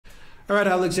All right,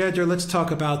 Alexander, let's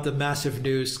talk about the massive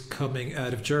news coming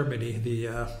out of Germany,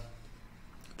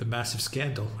 the massive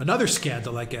scandal. Another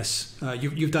scandal, I guess.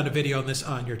 You've done a video on this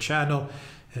on your channel,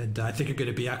 and I think you're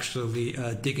going to be actually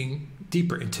digging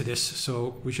deeper into this,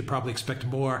 so we should probably expect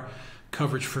more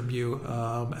coverage from you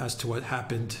as to what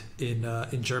happened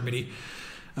in Germany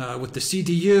with the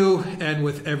CDU and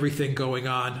with everything going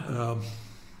on.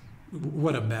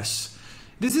 What a mess.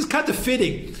 This is kind of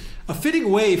fitting. A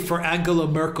fitting way for Angela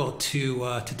Merkel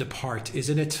to depart,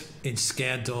 isn't it? In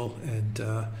scandal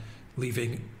and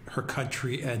leaving her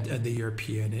country and the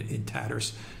European in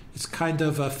tatters. It's kind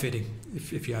of fitting,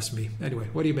 if you ask me. Anyway,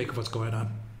 what do you make of what's going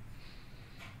on?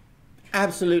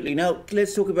 Absolutely. Now,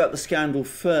 let's talk about the scandal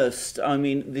first. I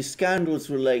mean, the scandals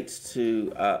relate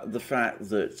to the fact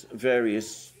that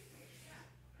various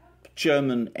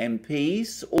German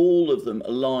MPs, all of them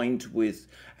aligned with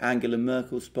Angela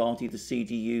Merkel's party, the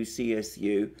CDU,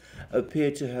 CSU, appear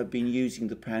to have been using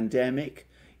the pandemic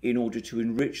in order to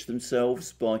enrich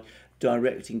themselves by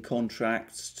directing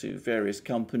contracts to various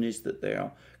companies that they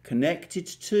are connected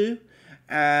to.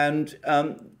 And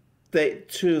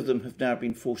two of them have now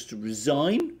been forced to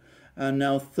resign, and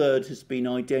now a third has been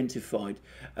identified.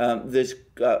 There's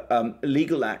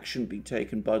legal action being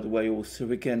taken, by the way,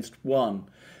 also against one.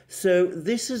 So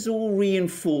this has all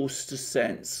reinforced a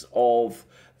sense of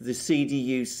the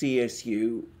CDU,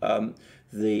 CSU,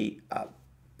 the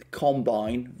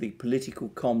combine, the political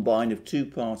combine of two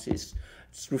parties.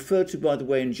 It's referred to, by the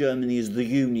way, in Germany as the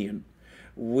Union,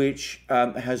 which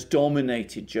has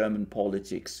dominated German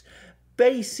politics,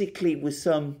 basically with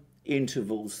some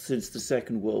intervals since the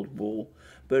Second World War,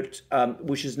 but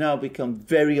which has now become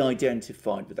very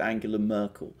identified with Angela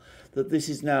Merkel, that this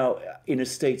is now in a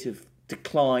state of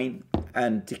decline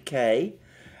and decay.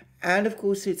 And of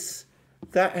course,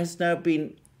 that has now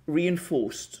been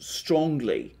reinforced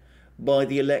strongly by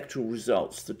the electoral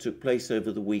results that took place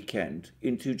over the weekend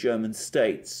in two German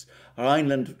states,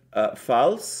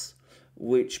 Rheinland-Pfalz,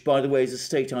 which, by the way, is a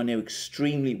state I know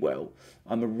extremely well.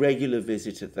 I'm a regular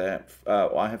visitor there.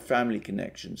 I have family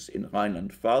connections in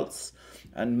Rheinland-Pfalz,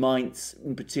 and Mainz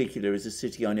in particular is a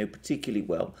city I know particularly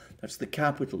well. That's the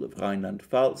capital of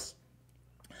Rheinland-Pfalz.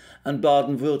 And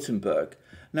Baden-Württemberg.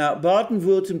 Now,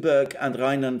 Baden-Württemberg and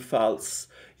Rheinland-Pfalz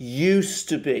used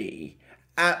to be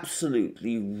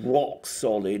absolutely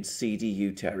rock-solid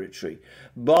CDU territory.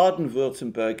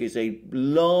 Baden-Württemberg is a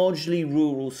largely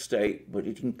rural state, but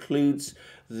it includes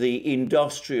the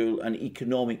industrial and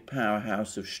economic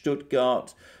powerhouse of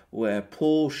Stuttgart, where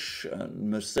Porsche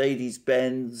and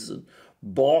Mercedes-Benz and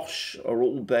Bosch are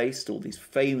all based, all these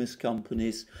famous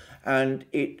companies, and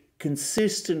it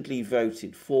consistently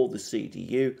voted for the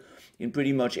CDU in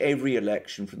pretty much every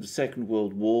election from the Second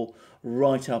World War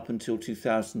right up until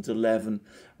 2011,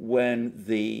 when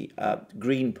the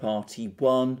Green Party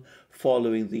won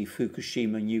following the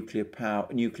Fukushima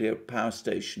nuclear power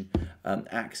station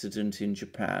accident in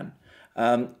Japan.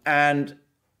 And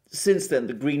since then,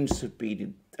 the Greens have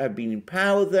been in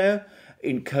power there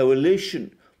in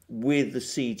coalition with the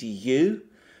CDU,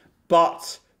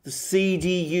 but the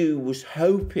CDU was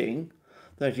hoping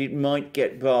that it might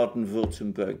get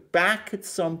Baden-Württemberg back at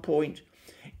some point.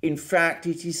 In fact,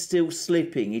 it is still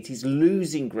slipping. It is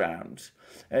losing ground.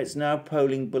 It's now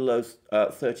polling below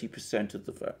 30% of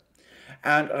the vote.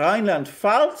 And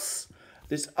Rheinland-Pfalz,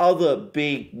 this other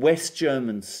big West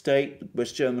German state,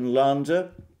 West German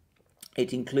Länder,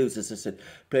 it includes, as I said,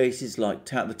 places like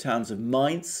the towns of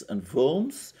Mainz and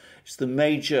Worms. It's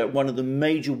one of the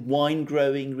major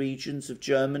wine-growing regions of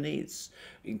Germany. It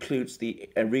includes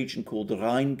a region called the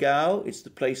Rheingau. It's the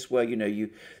place where, you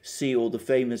see all the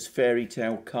famous fairy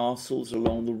tale castles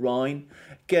along the Rhine.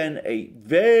 Again, a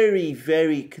very,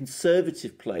 very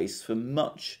conservative place for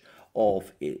much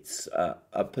of its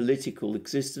political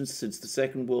existence since the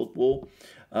Second World War.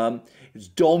 It was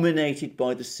dominated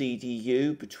by the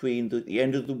CDU between the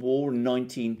end of the war in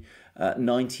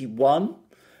 1991.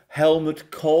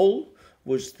 Helmut Kohl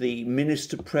was the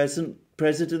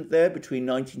minister-president there between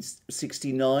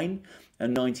 1969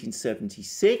 and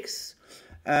 1976.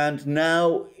 And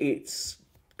now it's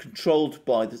controlled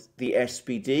by the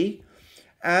SPD.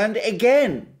 And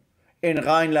again, in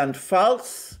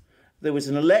Rheinland-Pfalz, there was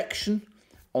an election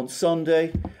on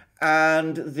Sunday,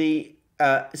 and the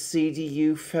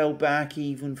CDU fell back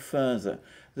even further.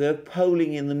 They're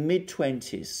polling in the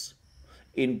mid-20s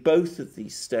in both of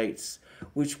these states,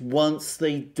 which once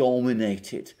they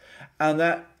dominated. And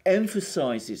that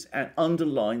emphasizes and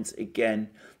underlines again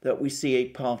that we see a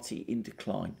party in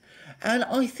decline. And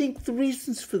I think the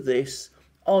reasons for this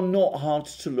are not hard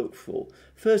to look for.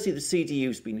 Firstly, the CDU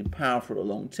has been in power for a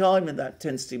long time, and that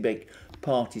tends to make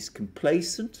parties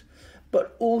complacent.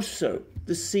 But also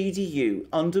the CDU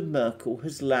under Merkel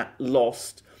has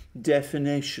lost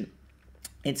definition.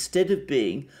 Instead of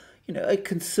being, a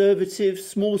conservative,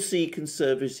 small c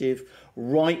conservative,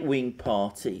 right-wing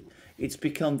party, it's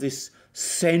become this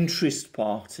centrist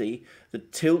party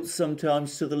that tilts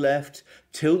sometimes to the left,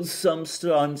 tilts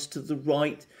sometimes to the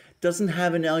right, doesn't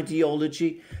have an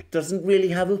ideology, doesn't really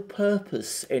have a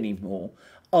purpose anymore,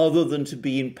 other than to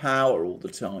be in power all the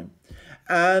time.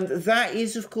 And that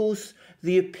is, of course,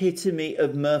 the epitome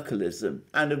of Merkelism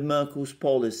and of Merkel's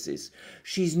policies.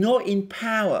 She's not in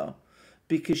power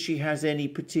because she has any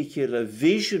particular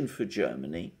vision for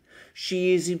Germany.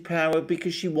 She is in power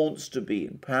because she wants to be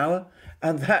in power,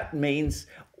 and that means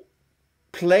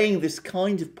playing this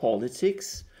kind of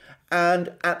politics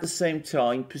and at the same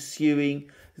time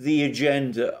pursuing the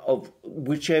agenda of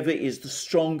whichever is the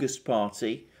strongest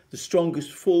party, the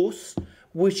strongest force,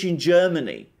 which in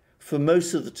Germany, for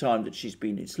most of the time that she's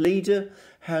been its leader,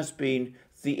 has been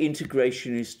the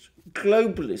integrationist,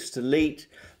 globalist elite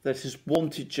that has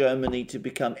wanted Germany to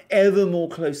become ever more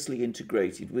closely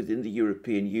integrated within the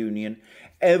European Union,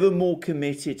 ever more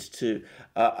committed to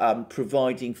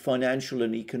providing financial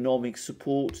and economic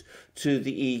support to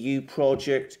the EU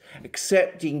project,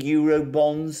 accepting euro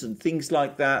bonds and things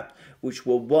like that, which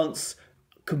were once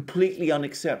completely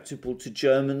unacceptable to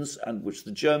Germans and which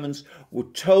the Germans were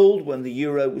told when the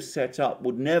euro was set up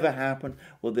would never happen.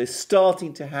 Well, they're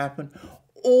starting to happen.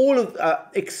 All of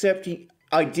accepting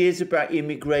ideas about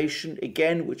immigration,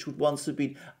 again, which would once have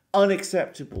been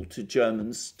unacceptable to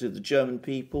Germans, to the German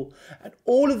people. And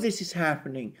all of this is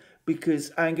happening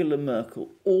because Angela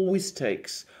Merkel always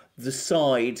takes the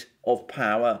side of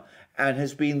power and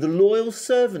has been the loyal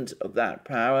servant of that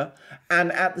power,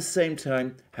 and at the same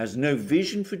time has no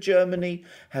vision for Germany,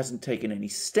 hasn't taken any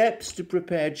steps to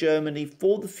prepare Germany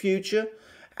for the future,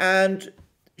 and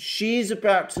she's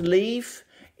about to leave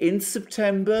in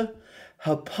September.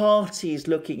 Her party is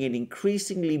looking in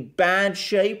increasingly bad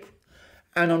shape,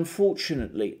 and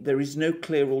unfortunately there is no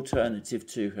clear alternative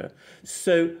to her.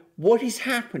 So what is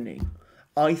happening,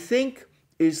 I think,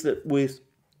 is that with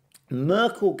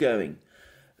Merkel going,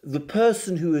 the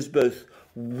person who has both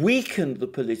weakened the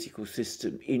political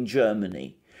system in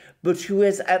Germany, but who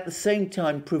has at the same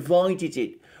time provided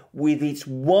it with its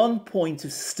one point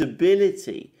of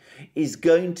stability, is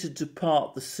going to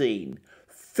depart the scene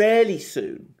fairly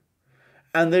soon.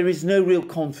 And there is no real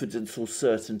confidence or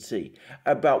certainty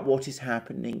about what is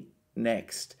happening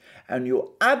next. And you're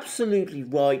absolutely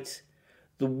right.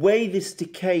 The way this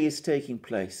decay is taking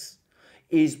place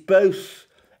is both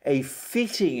a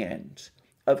fitting end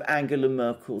of Angela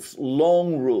Merkel's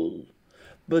long rule,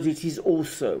 but it is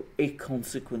also a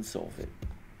consequence of it.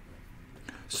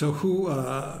 So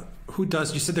who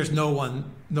does? You said there's no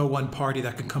one party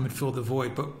that can come and fill the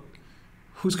void, but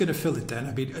who's going to fill it then?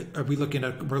 I mean,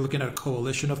 we're looking at a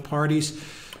coalition of parties.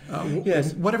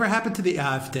 Yes. Whatever happened to the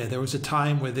AfD? There was a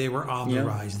time where they were on the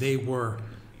rise. They were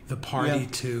the party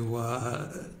to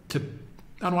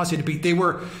I don't want to say to beat. They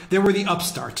were the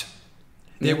upstart.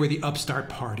 They were the upstart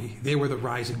party. They were the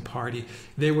rising party.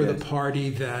 They were the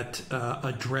party that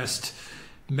addressed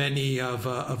many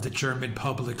of the German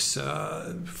public's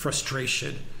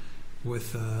frustration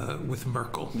with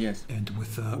Merkel and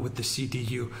with the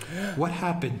CDU. What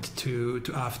happened to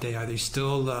AfD? Are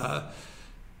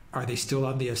they still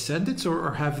on the ascendant,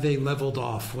 or have they leveled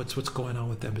off? What's going on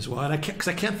with them as well? And I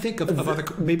can't think of other,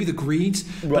 maybe the Greens,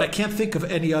 but I can't think of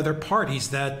any other parties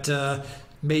that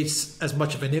made as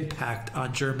much of an impact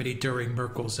on Germany during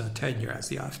Merkel's tenure as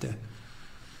the AfD.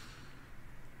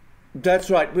 That's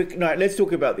right. Now, let's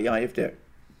talk about the AfD,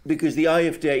 because the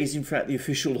AfD is in fact the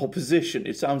official opposition.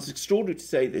 It sounds extraordinary to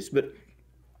say this, but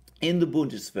in the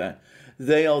Bundeswehr,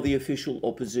 they are the official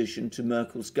opposition to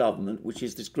Merkel's government, which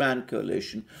is this grand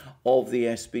coalition of the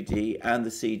SPD and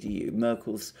the CDU,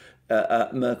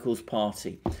 Merkel's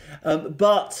party.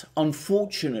 But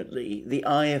unfortunately, the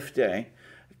AfD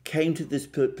came to this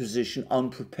position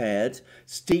unprepared,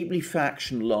 it's deeply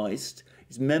factionalized.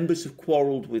 Its members have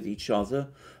quarreled with each other.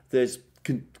 There's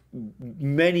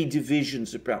many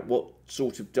divisions about what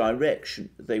sort of direction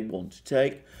they want to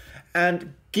take.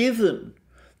 And given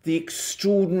the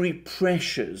extraordinary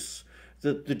pressures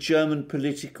that the German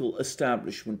political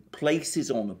establishment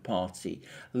places on a party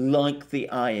like the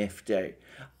AfD,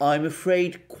 I'm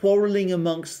afraid quarrelling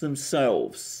amongst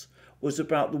themselves was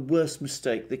about the worst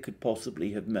mistake they could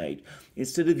possibly have made.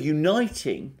 Instead of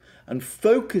uniting and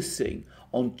focusing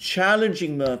on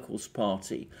challenging Merkel's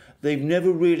party, they've never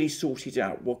really sorted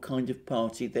out what kind of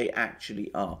party they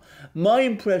actually are. My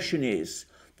impression is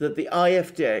that the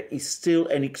AfD is still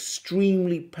an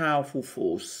extremely powerful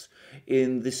force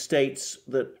in the states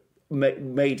that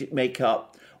make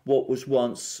up what was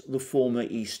once the former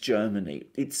East Germany.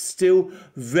 It's still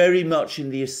very much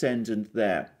in the ascendant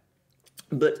there.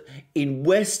 But in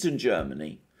Western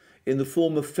Germany, in the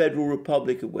former Federal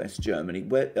Republic of West Germany,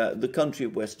 the country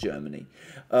of West Germany,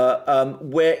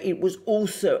 where it was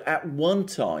also at one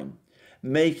time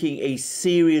making a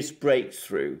serious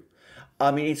breakthrough.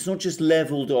 I mean, it's not just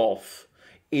leveled off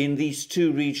in these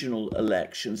two regional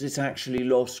elections, it's actually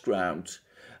lost ground.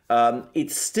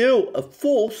 It's still a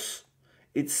force,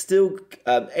 it's still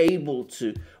able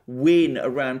to win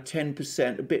around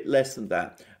 10%, a bit less than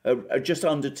that, just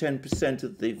under 10%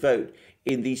 of the vote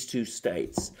in these two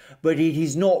states. But it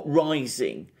is not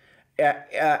rising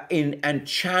and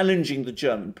challenging the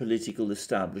German political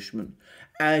establishment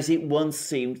as it once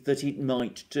seemed that it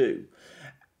might do.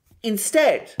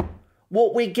 Instead,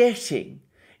 what we're getting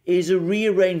is a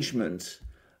rearrangement,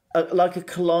 like a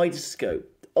kaleidoscope,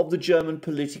 of the German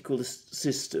political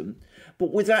system,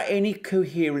 but without any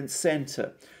coherent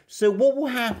centre. So what will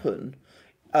happen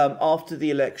after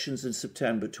the elections in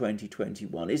September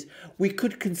 2021 is we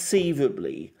could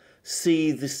conceivably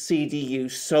see the CDU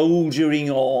soldiering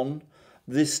on,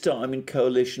 this time in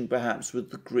coalition perhaps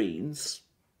with the Greens,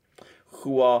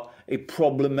 who are a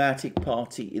problematic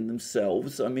party in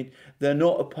themselves. I mean, they're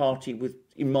not a party with,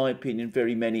 in my opinion,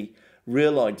 very many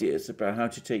real ideas about how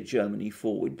to take Germany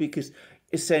forward, because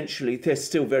essentially they're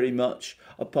still very much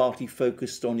a party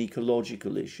focused on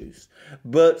ecological issues.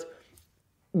 But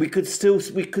we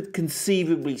could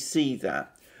conceivably see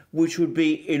that, which would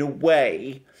be, in a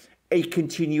way, a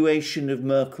continuation of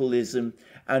Merkelism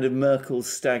and of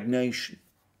Merkel's stagnation.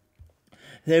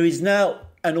 There is now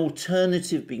an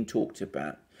alternative being talked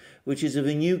about, which is of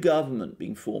a new government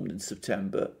being formed in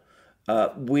September,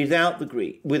 without the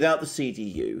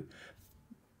CDU,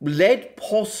 led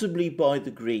possibly by the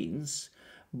Greens,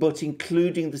 but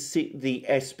including the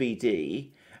SPD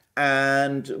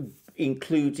and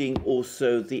including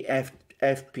also the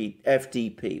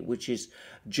FDP, which is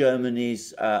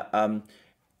Germany's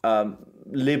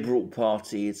liberal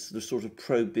party. It's the sort of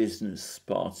pro-business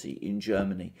party in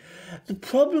Germany. The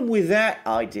problem with that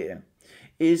idea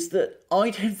is that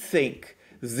I don't think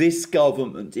this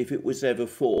government, if it was ever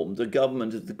formed, the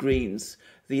government of the Greens,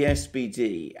 the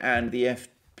SPD and the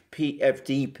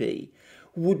FDP,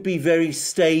 would be very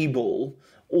stable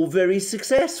or very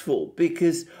successful,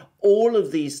 because all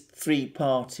of these three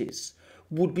parties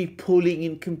would be pulling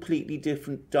in completely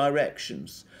different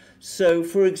directions. So,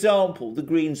 for example, the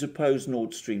Greens oppose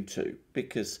Nord Stream 2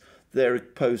 because they're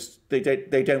opposed. They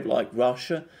don't like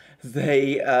Russia.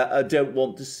 They don't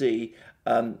want to see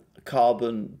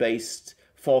carbon-based,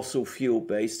 fossil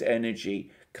fuel-based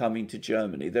energy coming to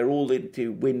Germany. They're all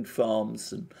into wind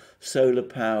farms and solar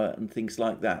power and things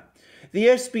like that. The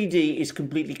SPD is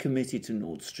completely committed to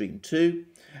Nord Stream 2,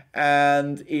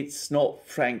 and it's not,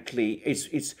 frankly,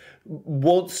 it's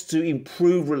wants to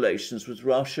improve relations with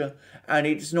Russia, and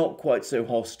it's not quite so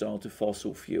hostile to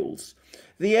fossil fuels.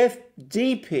 The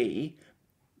FDP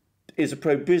is a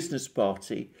pro-business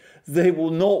party. They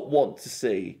will not want to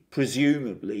see,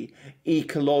 presumably,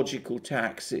 ecological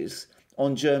taxes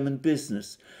on German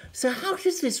business. So how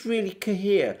does this really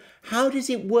cohere? How does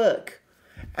it work?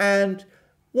 And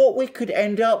what we could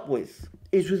end up with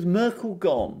is, with Merkel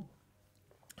gone,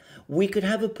 we could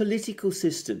have a political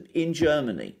system in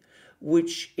Germany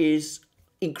which is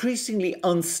increasingly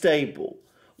unstable,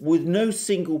 with no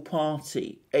single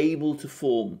party able to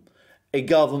form a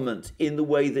government in the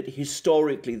way that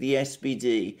historically the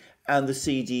SPD and the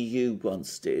CDU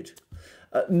once did.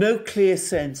 No clear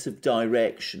sense of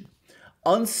direction.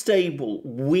 Unstable,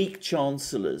 weak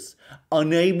chancellors,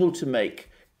 unable to make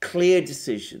clear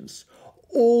decisions,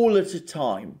 all at a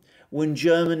time when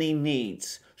Germany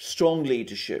needs strong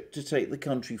leadership to take the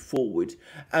country forward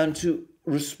and to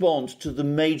respond to the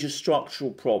major structural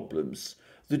problems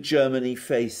that Germany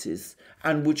faces,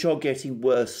 and which are getting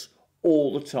worse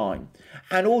all the time.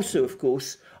 And also, of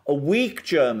course, a weak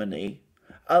Germany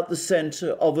at the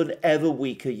centre of an ever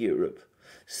weaker Europe.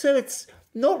 So it's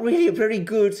not really a very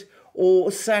good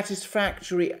or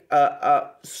satisfactory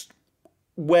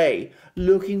way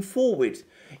looking forward.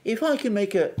 If I can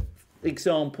make an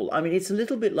example, I mean, it's a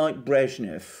little bit like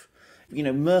Brezhnev. You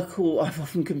know, Merkel, I've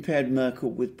often compared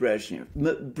Merkel with Brezhnev.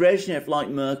 Brezhnev, like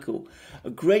Merkel, a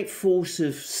great force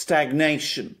of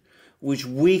stagnation, which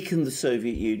weakened the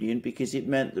Soviet Union because it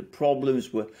meant that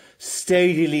problems were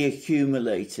steadily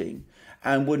accumulating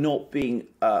and were not being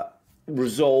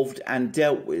resolved and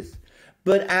dealt with.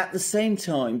 But at the same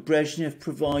time, Brezhnev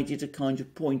provided a kind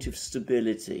of point of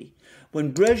stability.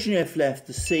 When Brezhnev left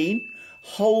the scene,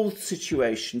 whole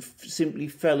situation simply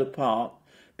fell apart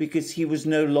because he was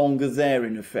no longer there,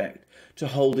 in effect, to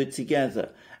hold it together.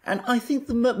 And I think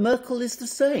Merkel is the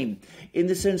same, in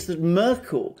the sense that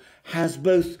Merkel has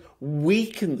both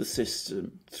weakened the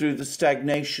system through the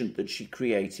stagnation that she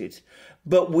created,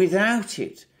 but without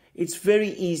it, it's very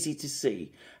easy to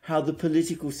see how the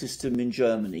political system in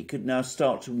Germany could now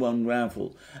start to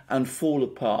unravel and fall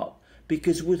apart,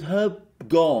 because with her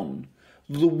gone,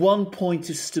 the one point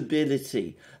of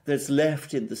stability that's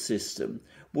left in the system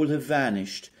will have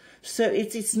vanished. So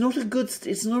it's not a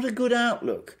good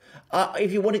outlook.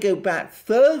 If you want to go back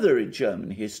further in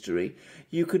German history,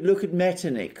 you could look at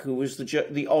Metternich, who was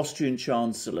the Austrian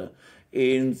Chancellor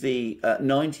in the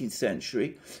 19th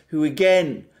century, who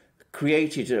again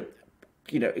created a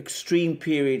extreme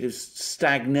period of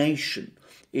stagnation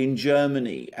in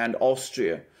Germany and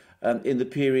Austria in the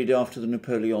period after the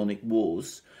Napoleonic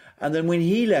Wars. And then when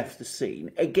he left the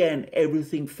scene, again,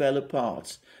 everything fell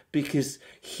apart because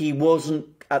he wasn't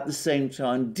at the same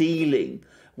time dealing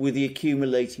with the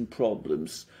accumulating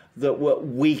problems that were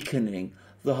weakening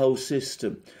the whole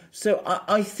system. So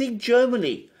I think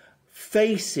Germany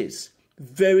faces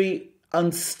very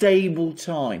unstable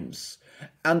times,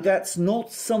 and that's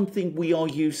not something we are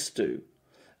used to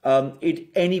at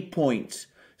any point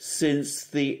since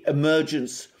the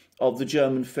emergence of the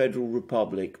German Federal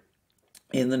Republic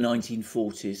in the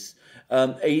 1940s.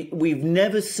 We've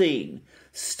never seen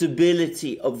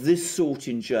stability of this sort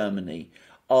in Germany,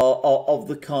 of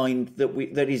the kind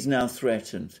that is now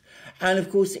threatened. And of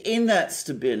course, in that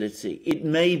stability, it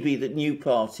may be that new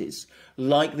parties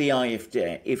like the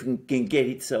AfD, if it can get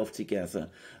itself together,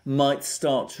 might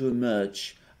start to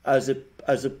emerge as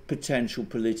a potential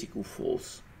political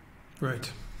force.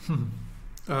 Right.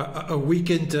 A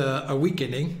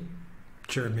weakening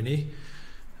Germany,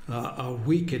 a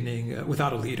weakening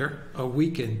without a leader, a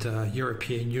weakened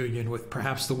European Union with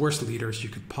perhaps the worst leaders you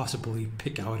could possibly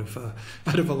pick out of a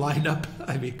lineup.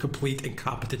 I mean, complete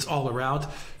incompetence all around,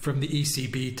 from the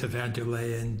ECB to van der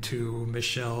Leyen to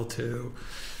Michel to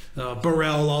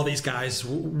Borrell, all these guys,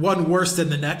 one worse than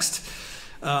the next.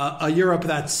 A Europe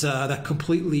that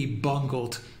completely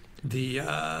bungled the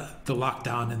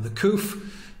lockdown and the coup.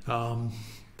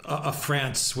 A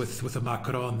France with a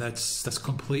Macron that's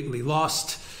completely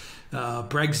lost.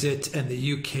 Brexit and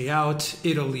the UK out.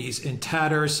 Italy's in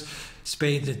tatters.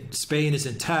 Spain is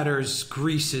in tatters.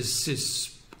 Greece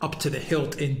is up to the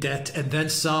hilt in debt, and then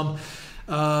some.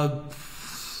 The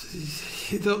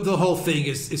whole thing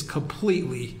is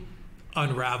completely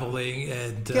unraveling,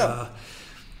 and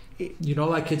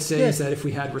all I could say is that if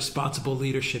we had responsible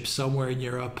leadership somewhere in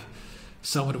Europe,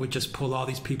 someone would just pull all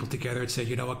these people together and say,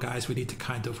 you know what, guys, we need to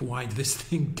kind of wind this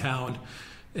thing down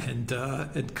and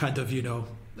kind of,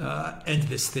 end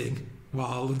this thing.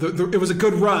 While it was a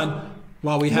good run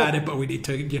while we had it, but we need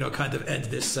to, kind of end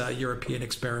this European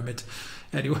experiment.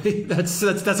 Anyway, that's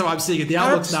how I'm seeing it. The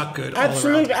outlook's not good.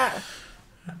 Absolutely.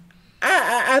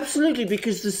 Absolutely,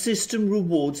 because the system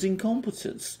rewards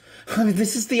incompetence. I mean,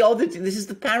 this is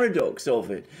the paradox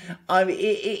of it. I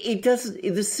mean,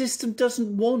 the system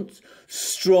doesn't want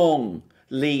strong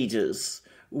leaders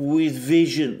with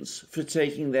visions for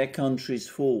taking their countries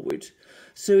forward.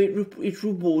 So it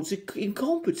rewards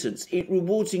incompetence. It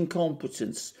rewards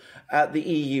incompetence at the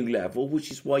EU level,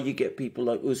 which is why you get people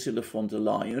like Ursula von der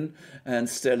Leyen and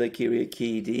Stella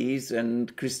Kyriakides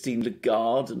and Christine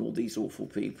Lagarde and all these awful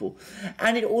people.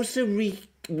 And it also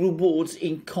rewards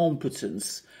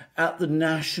incompetence at the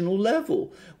national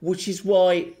level, which is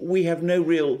why we have no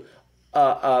real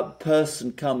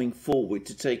person coming forward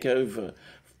to take over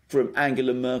from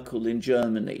Angela Merkel in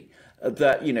Germany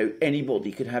that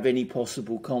anybody could have any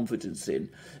possible confidence in,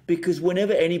 because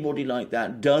whenever anybody like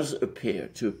that does appear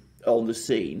on the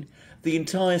scene, the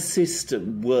entire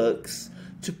system works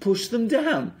to push them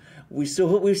down. We've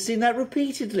seen that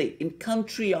repeatedly in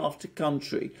country after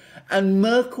country, and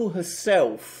Merkel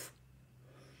herself,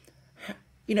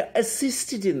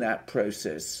 assisted in that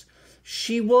process.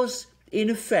 She was, in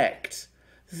effect,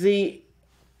 the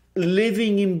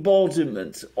living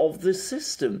embodiment of the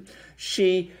system.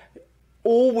 She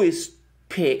always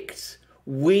picked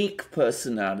weak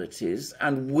personalities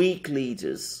and weak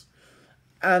leaders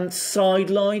and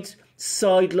sidelined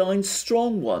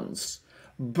strong ones,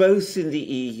 both in the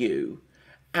EU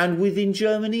and within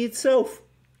Germany itself.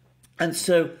 And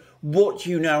so what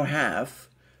you now have,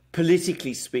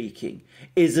 politically speaking,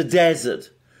 is a desert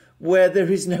where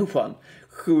there is no one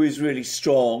who is really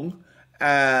strong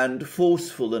and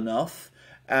forceful enough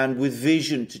and with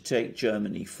vision to take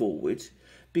Germany forward.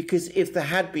 Because if there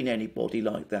had been anybody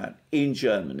like that in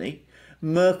Germany,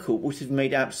 Merkel would have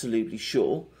made absolutely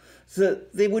sure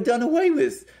that they were done away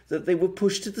with, that they were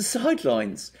pushed to the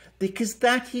sidelines, because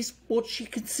that is what she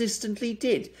consistently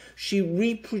did. She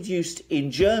reproduced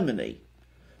in Germany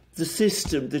the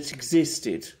system that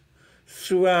exists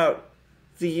throughout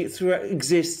the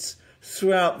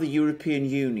European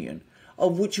Union,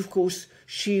 of which, of course,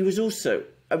 she was also.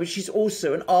 I mean, she's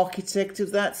also an architect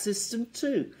of that system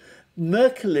too.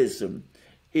 Merkelism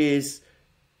is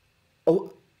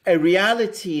a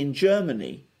reality in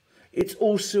Germany. It's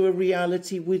also a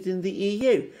reality within the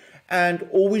EU. And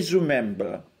always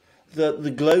remember that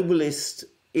the globalist,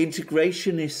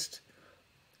 integrationist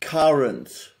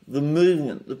current, the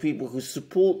movement, the people who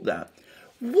support that,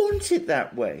 want it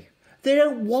that way. They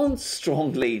don't want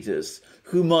strong leaders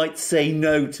who might say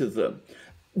no to them.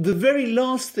 The very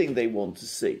last thing they want to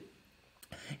see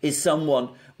is someone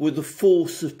with the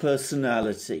force of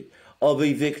personality of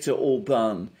a Viktor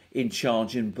Orban in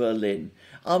charge in Berlin.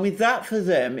 I mean, that for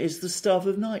them is the stuff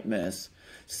of nightmares.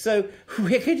 So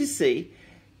we're going to see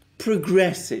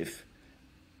progressive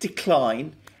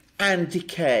decline and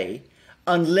decay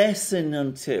unless and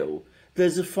until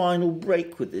there's a final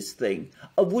break with this thing,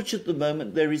 of which at the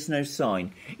moment there is no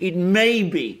sign. It may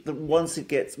be that once it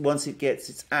gets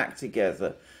its act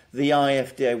together, the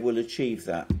AfD will achieve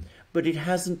that, but it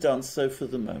hasn't done so for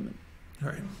the moment. All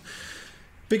right.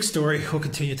 Big story. We'll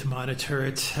continue to monitor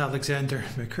it. Alexander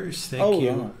Mikkers, thank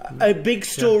you. A big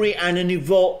story and an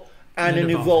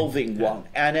evolving one.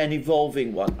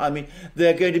 I mean,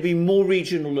 there are going to be more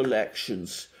regional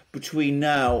elections between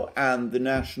now and the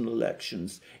national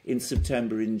elections in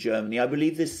September in Germany. I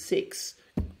believe there's 6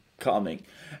 coming.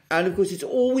 And of course, it's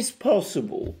always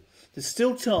possible, there's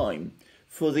still time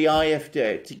for the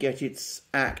AfD to get its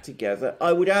act together.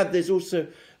 I would add there's also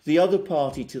the other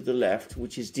party to the left,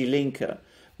 which is Die Linke,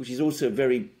 which is also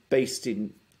very based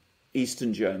in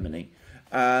Eastern Germany,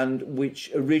 and which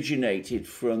originated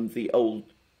from the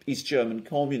old East German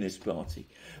Communist Party.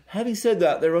 Having said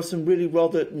that, there are some really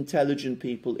rather intelligent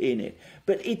people in it,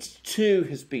 but it too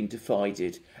has been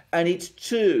divided, and it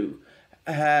too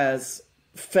has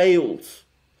failed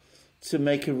to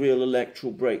make a real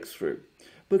electoral breakthrough.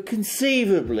 But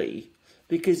conceivably,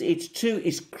 because it too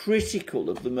is critical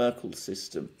of the Merkel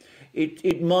system,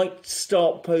 it might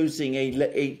start posing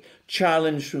a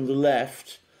challenge from the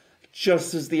left,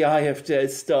 just as the AfD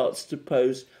starts to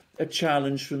pose a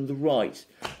challenge from the right.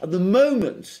 At the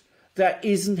moment, that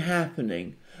isn't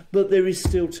happening, but there is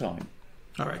still time.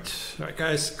 All right,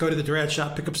 guys, go to the Duran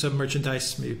shop, pick up some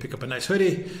merchandise, maybe pick up a nice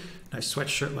hoodie, nice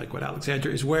sweatshirt like what Alexander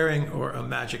is wearing, or a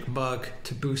magic mug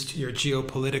to boost your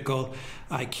geopolitical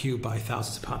IQ by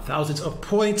thousands upon thousands of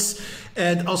points.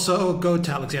 And also go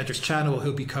to Alexander's channel.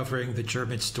 He'll be covering the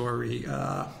German story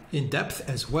in depth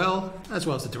as well as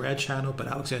the Duran channel, but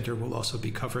Alexander will also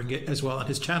be covering it as well on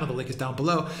his channel. The link is down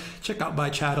below. Check out my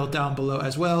channel down below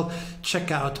as well.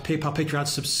 Check out PayPal, Patreon,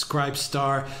 Subscribe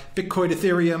Star, Bitcoin,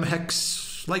 Ethereum, Hex,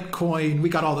 Litecoin. We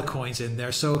got all the coins in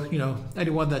there. So, you know,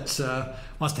 anyone that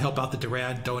wants to help out the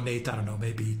Duran, donate, I don't know,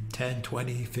 maybe 10,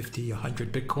 20, 50,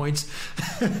 100 Bitcoins.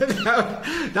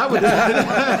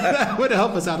 that would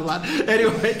help us out a lot.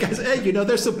 Anyway, guys, hey, you know,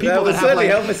 there's some people that have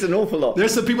help us an awful lot.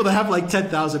 There's some people that have like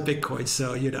 10,000 Bitcoins.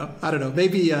 So, you know, I don't know,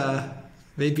 maybe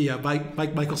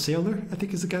Michael Saylor, I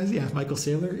think is the guy. Yeah, Michael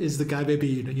Saylor is the guy. Maybe,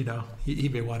 you know, he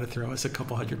may want to throw us a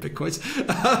couple hundred Bitcoins.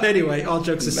 Anyway, all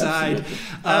jokes aside.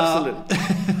 Absolutely.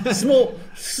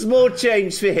 Small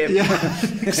change for him. Yeah,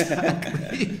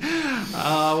 exactly.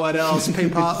 What else?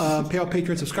 PayPal,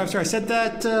 Patreon, Subscribe Star. I said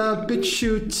that.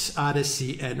 BitChute,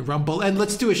 Odyssey, and Rumble. And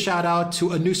let's do a shout out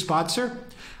to a new sponsor,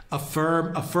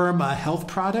 Affirm Health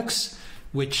Products,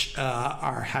 which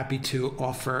are happy to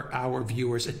offer our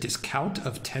viewers a discount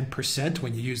of 10%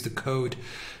 when you use the code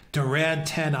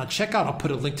Duran10 on checkout. I'll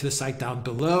put a link to the site down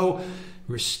below.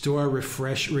 Restore,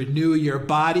 refresh, renew your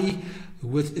body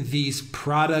with these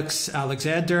products.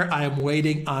 Alexander, I am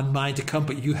waiting on mine to come,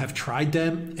 but you have tried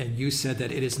them and you said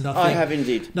that it is nothing. I have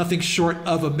indeed. Nothing short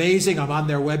of amazing. I'm on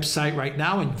their website right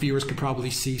now, and viewers can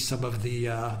probably see some of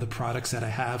the products that I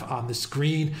have on the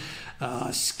screen.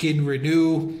 Skin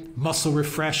Renew, Muscle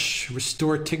Refresh,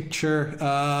 Restore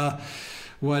Tincture,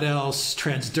 what else?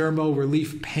 Transdermal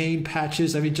Relief Pain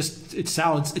Patches. I mean, just it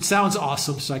sounds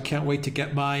awesome. So I can't wait to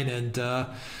get mine and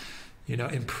you know,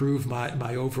 improve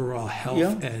my overall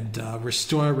health and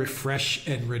restore, refresh,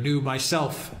 and renew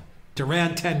myself.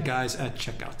 Duran10, guys, at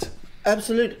checkout.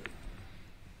 Absolutely.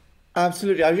 I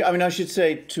mean, I should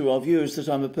say to our viewers that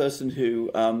I'm a person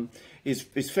who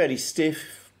is fairly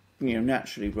stiff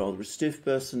naturally rather a stiff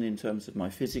person in terms of my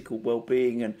physical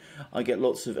well-being, and I get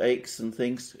lots of aches and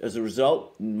things as a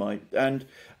result. I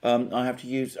have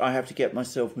to get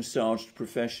myself massaged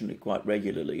professionally quite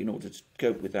regularly in order to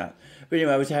cope with that. But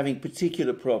anyway, I was having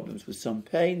particular problems with some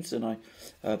pains, and I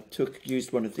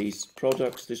used one of these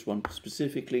products. This one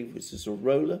specifically, which is a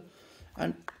roller.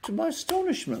 And to my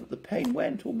astonishment, the pain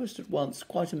went almost at once.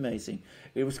 Quite amazing.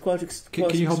 It was quite. Can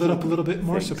you hold it up a little bit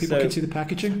more so people can see the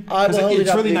packaging?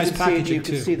 It's really nice packaging you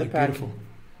can too. see the Beautiful.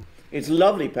 It's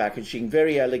lovely packaging,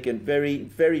 very elegant,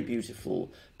 very beautiful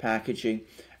packaging.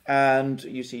 And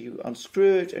you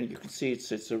unscrew it, and you can see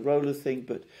it's a roller thing.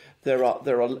 But there are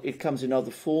it comes in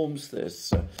other forms.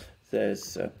 There's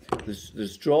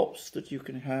drops that you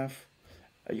can have.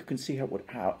 You can see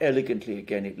how elegantly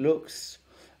again it looks.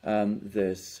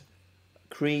 There's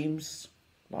creams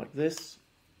like this,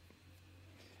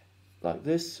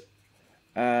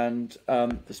 and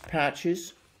there's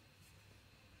patches.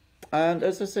 And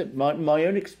as I said, my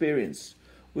own experience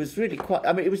was really quite.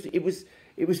 I mean, it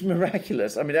was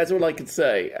miraculous. I mean, that's all I could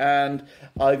say. And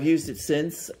I've used it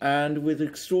since, and with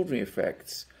extraordinary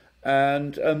effects.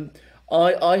 And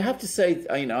I have to say,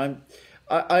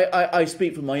 I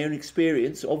speak from my own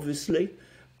experience, obviously.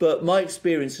 But my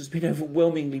experience has been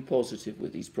overwhelmingly positive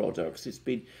with these products.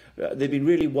 They've been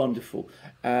really wonderful.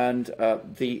 And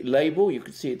the label, you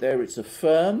can see it there, it's a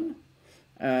firm.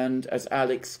 And as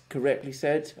Alex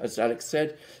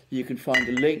said, you can find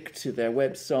a link to their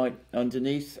website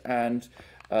underneath. And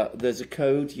there's a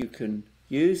code you can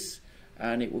use,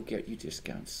 and it will get you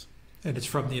discounts. And it's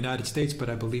from the United States,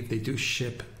 but I believe they do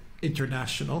ship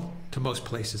international to most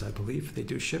places. I believe they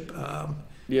do ship.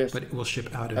 Yes, but it will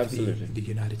ship out of the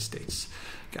United States,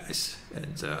 guys.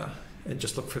 And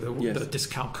just look for the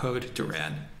discount code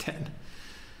Duran10.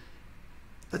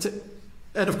 That's it.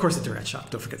 And of course the Duran shop.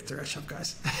 Don't forget the Duran shop,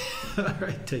 guys. All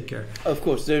right, take care. Of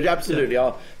course, there absolutely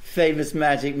are famous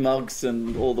magic mugs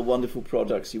and all the wonderful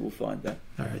products you will find there.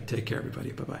 All right, take care,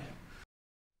 everybody. Bye-bye.